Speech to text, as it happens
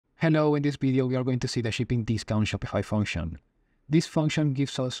Hello, in this video we are going to see the shipping discount Shopify function. This function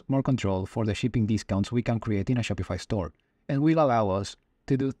gives us more control for the shipping discounts we can create in a Shopify store and will allow us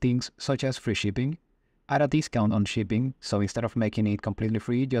to do things such as free shipping, add a discount on shipping, so instead of making it completely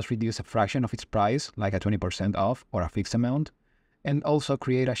free, just reduce a fraction of its price, like a 20% off or a fixed amount, and also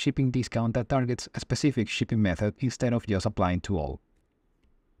create a shipping discount that targets a specific shipping method instead of just applying to all.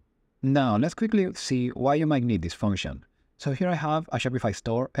 Now, let's quickly see why you might need this function. So here I have a Shopify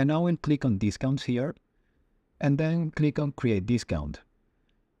store, and I will click on discounts here, and then click on create discount.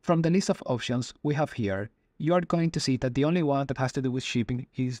 From the list of options we have here, you are going to see that the only one that has to do with shipping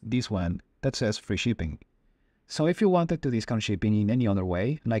is this one that says free shipping. So if you wanted to discount shipping in any other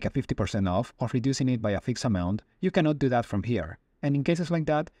way, like a 50% off or reducing it by a fixed amount, you cannot do that from here. And in cases like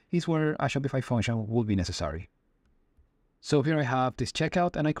that is where a Shopify function will be necessary. So here I have this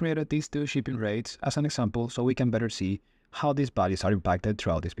checkout, and I created these two shipping rates as an example so we can better see how these values are impacted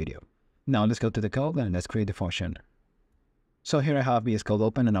throughout this video. Now let's go to the code and let's create the function. So here I have VS Code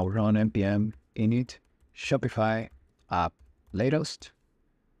open, and I'll run npm init Shopify app latest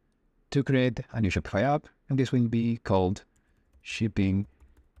to create a new Shopify app, and this will be called shipping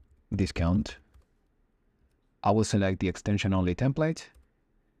discount. I will select the extension only template,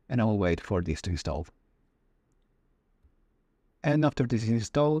 and I will wait for this to install. And after this is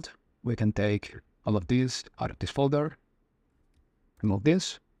installed, we can take all of this out of this folder, remove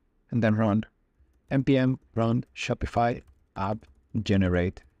this, and then run npm run Shopify app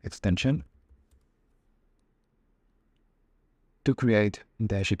generate extension to create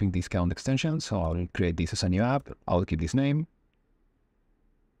the shipping discount extension. So I'll create this as a new app. I'll keep this name.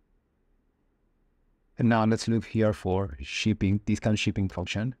 And now let's look here for shipping discount shipping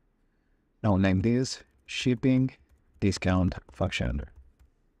function. Now I'll name this shipping discount function.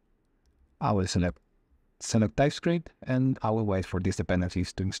 I will select TypeScript, and I will wait for these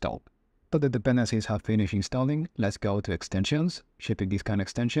dependencies to install. So the dependencies have finished installing. Let's go to extensions, shipping discount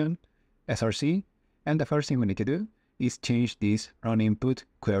extension, src, and the first thing we need to do is change this run input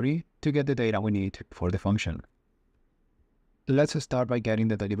query to get the data we need for the function. Let's start by getting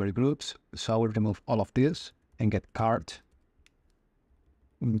the delivery groups. So I will remove all of this and get cart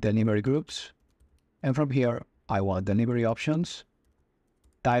delivery groups, and from here I want delivery options,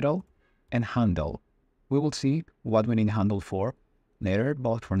 title, and handle. We will see what we need handle for later,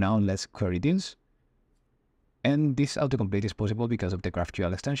 but for now, let's query this. And this autocomplete is possible because of the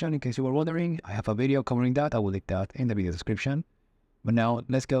Graphql extension. In case you were wondering, I have a video covering that. I will link that in the video description. But now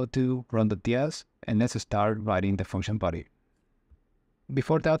let's go to run.ts and let's start writing the function body.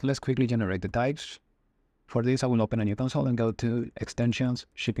 Before that, let's quickly generate the types. For this, I will open a new console and go to extensions,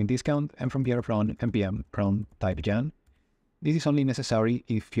 shipping discount, and from here run npm run typegen. This is only necessary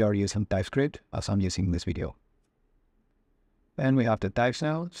if you are using TypeScript, as I'm using in this video. And we have the types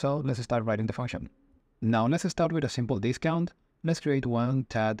now, so let's start writing the function. Now let's start with a simple discount. Let's create one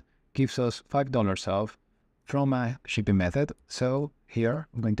that gives us $5 off from a shipping method. So here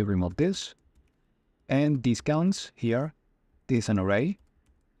I'm going to remove this. And discounts here, this is an array.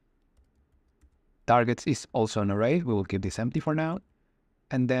 Targets is also an array. We will keep this empty for now.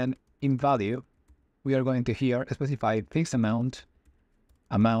 And then in value, we are going to here specify fixed amount,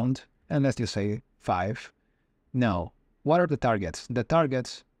 and let's just say 5. Now, what are the targets? The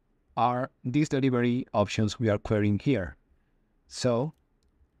targets are these delivery options we are querying here. So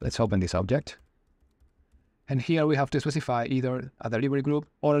let's open this object. And here we have to specify either a delivery group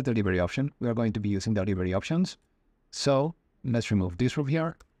or a delivery option. We are going to be using delivery options. So let's remove this from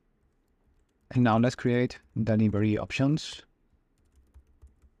here. And now let's create delivery options.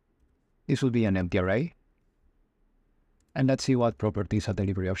 This will be an empty array. And let's see what properties a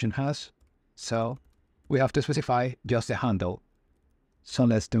delivery option has. So we have to specify just the handle. So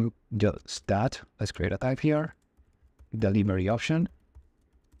let's do just that. Let's create a type here, delivery option,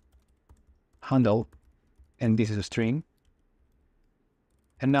 handle, and this is a string.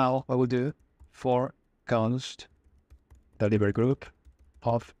 And now what we'll do for const delivery group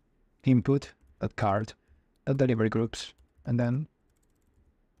of input cart delivery groups, and then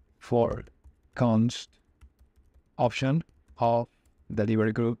for const option of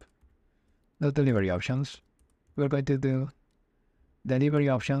delivery group the delivery options, we're going to do delivery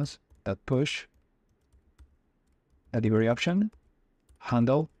options that push delivery option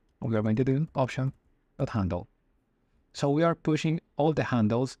handle. We are going to do option dot handle. So we are pushing all the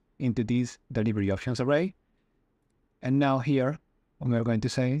handles into this delivery options array. And now here we are going to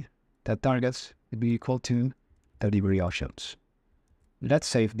say that targets will be equal to delivery options. Let's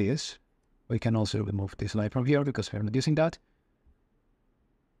save this. We can also remove this line from here because we're not using that.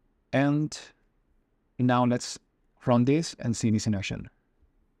 And now let's run this and see this in action.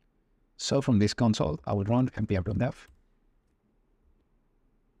 So from this console, I will run npm.dev.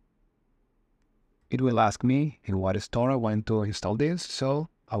 It will ask me in what store I want to install this, so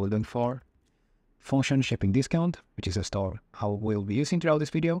I will look for function shipping discount, which is a store I will be using throughout this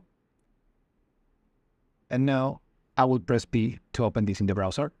video. And now I will press P to open this in the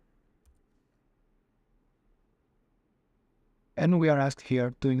browser. And we are asked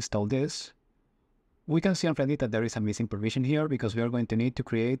here to install this. We can see on Reddit that there is a missing provision here because we are going to need to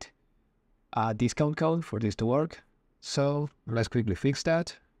create a discount code for this to work. So let's quickly fix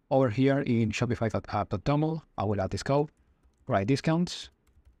that. Over here in shopify.app.toml, I will add this code, write discounts.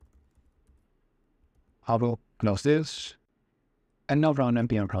 I will close this and now run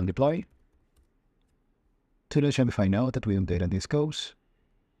npm run deploy to the Shopify node that we updated these codes.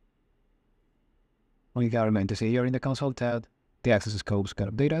 We can remain to see here in the console that the access scopes got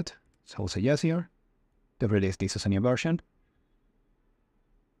updated. So I'll say yes here to release this as a new version.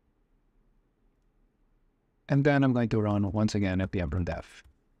 And then I'm going to run once again npm run dev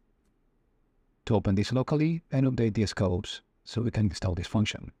to open this locally and update the scopes so we can install this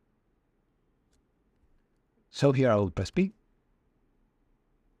function. So here I will press P.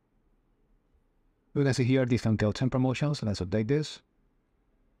 We can see here discount codes and promotions. Let's update this.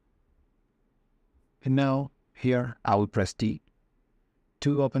 And now here I will press T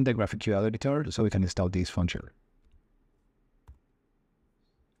to open the Graphql editor so we can install this function.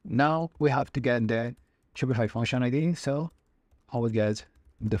 Now we have to get the Shopify function ID, so I will get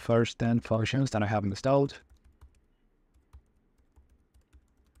the first 10 functions that I have installed.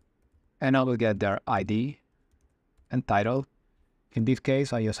 And I will get their ID and title. In this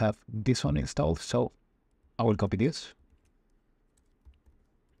case, I just have this one installed, so I will copy this.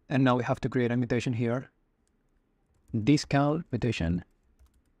 And now we have to create a mutation here. Discount mutation.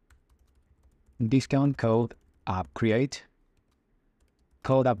 Discount code app create.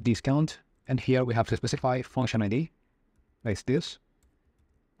 Code app discount. And here we have to specify function ID. Like this.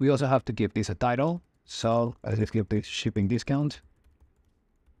 We also have to give this a title. So let's give this shipping discount.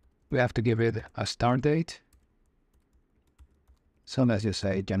 We have to give it a start date. So let's just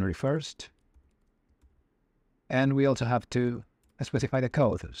say January 1st. And we also have to specify the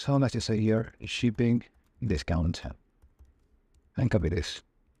code. So let's just say here shipping discount. And copy this.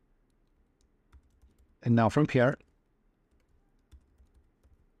 And now from here,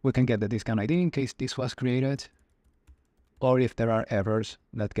 we can get the discount ID in case this was created. Or if there are errors,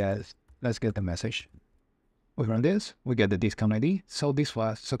 let's get the message. We run this, we get the discount ID, so this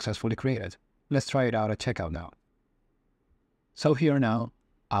was successfully created. Let's try it out at checkout now. So here now,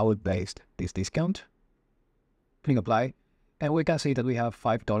 I will paste this discount, click apply, and we can see that we have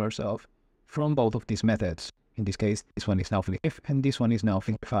 $5 off from both of these methods. In this case, this one is now 55 and this one is now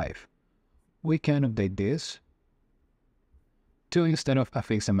 55. We can update this to, instead of a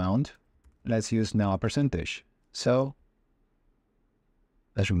fixed amount, let's use now a percentage. So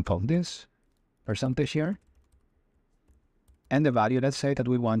let's remove this percentage here. And the value, let's say that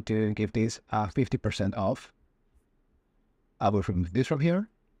we want to give this a 50% off. I will remove this from here,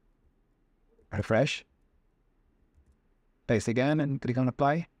 refresh, paste again and click on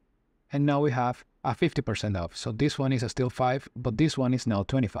apply. And now we have a 50% off. So this one is still 5, but this one is now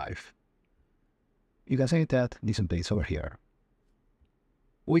 25. You can say that this updates over here.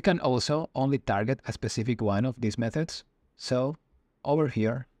 We can also only target a specific one of these methods. So over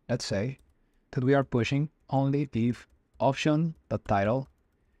here, let's say that we are pushing only if option.title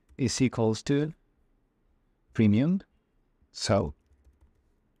is equals to premium. So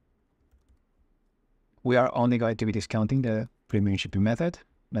we are only going to be discounting the premium shipping method.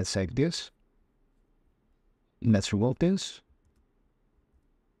 Let's save this. Let's remove this.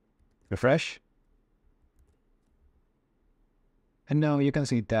 Refresh. And now you can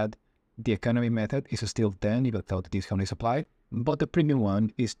see that the economy method is still 10 even though the discount is applied, but the premium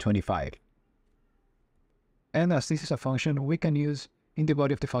one is 25. And as this is a function, we can use in the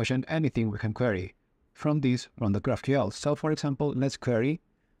body of the function anything we can query. From this, run the GraphQL. So for example, let's query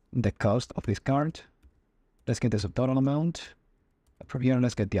the cost of this card. Let's get the subtotal amount. From here,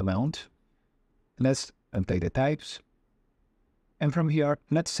 let's get the amount. Let's update the types. And from here,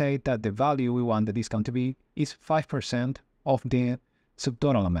 let's say that the value we want the discount to be is 5% of the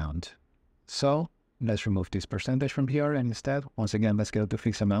subtotal amount. So let's remove this percentage from here. And instead, once again, let's go to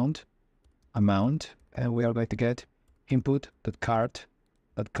fixed amount, and we are going to get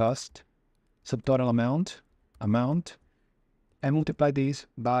input.cart.cost, subtotal amount, and multiply this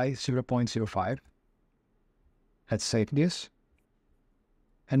by 0.05. Let's save this.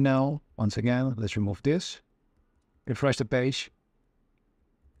 And now, once again, let's remove this, refresh the page,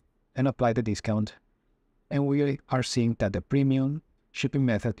 and apply the discount. And we are seeing that the premium shipping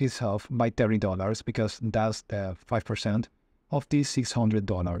method is off by $30 because that's the 5% of the $600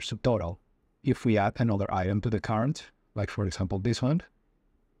 subtotal. If we add another item to the cart, like for example this one,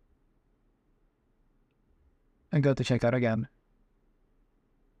 and go to checkout again,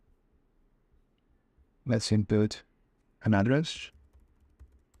 let's input an address.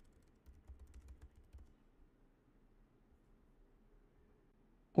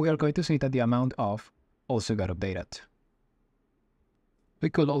 We are going to see that the amount of also got updated. We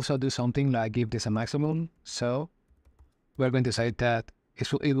could also do something like give this a maximum. So we're going to say that it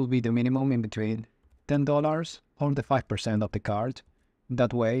will be the minimum in between $10 or the 5% of the cart.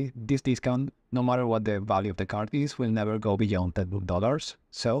 That way, this discount, no matter what the value of the cart is, will never go beyond $10.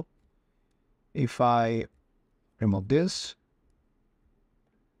 So if I remove this,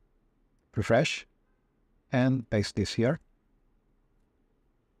 refresh, and paste this here,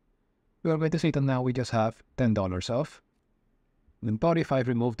 we are going to see that now we just have $10 off. But if I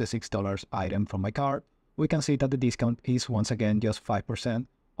remove the $6 item from my cart, we can see that the discount is once again just 5%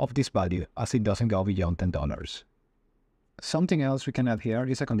 of this value, as it doesn't go beyond $10. Something else we can add here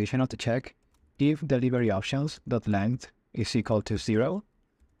is a conditional to check if delivery options.length is equal to 0.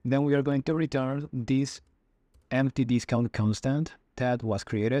 Then we are going to return this empty discount constant that was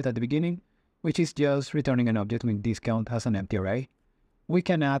created at the beginning, which is just returning an object with discount as an empty array. We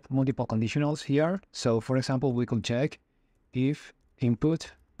can add multiple conditionals here. So for example, we could check if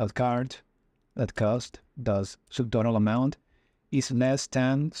input.cart.cost does subtotal amount is less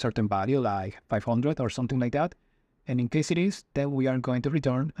than certain value like 500 or something like that. And in case it is, then we are going to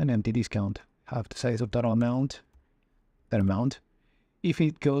return an empty discount. Have to say subtotal amount, that amount. If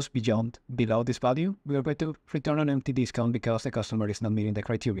it goes below this value, we are going to return an empty discount because the customer is not meeting the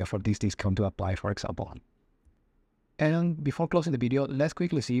criteria for this discount to apply, for example. And before closing the video, let's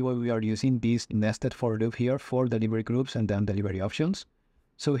quickly see why we are using this nested for loop here for delivery groups and then delivery options.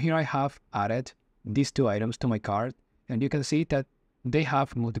 So here I have added these two items to my cart, and you can see that they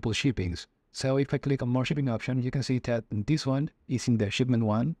have multiple shippings. So if I click on more shipping option, you can see that this one is in the shipment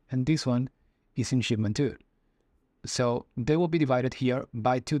 1 and this one is in shipment 2. So they will be divided here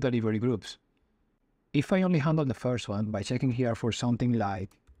by two delivery groups. If I only handle the first one by checking here for something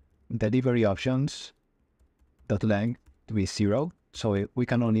like delivery options .length to be 0, so we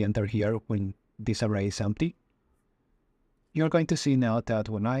can only enter here when this array is empty. You're going to see now that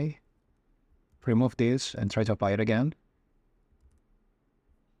when I remove this and try to apply it again,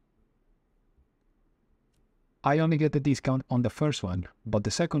 I only get the discount on the first one, but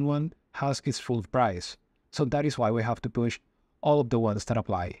the second one has its full price. So that is why we have to push all of the ones that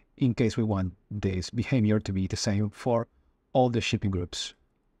apply in case we want this behavior to be the same for all the shipping groups.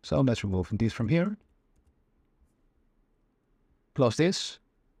 So let's remove this from here. Close this,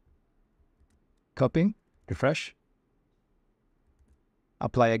 copy, refresh,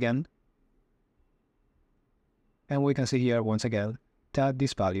 apply again, and we can see here once again that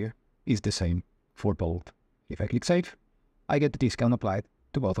this value is the same for both. If I click save, I get the discount applied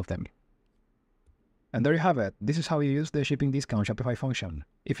to both of them. And there you have it. This is how you use the shipping discount Shopify function.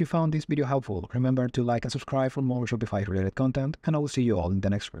 If you found this video helpful, remember to like and subscribe for more Shopify related content, and I will see you all in the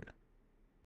next one.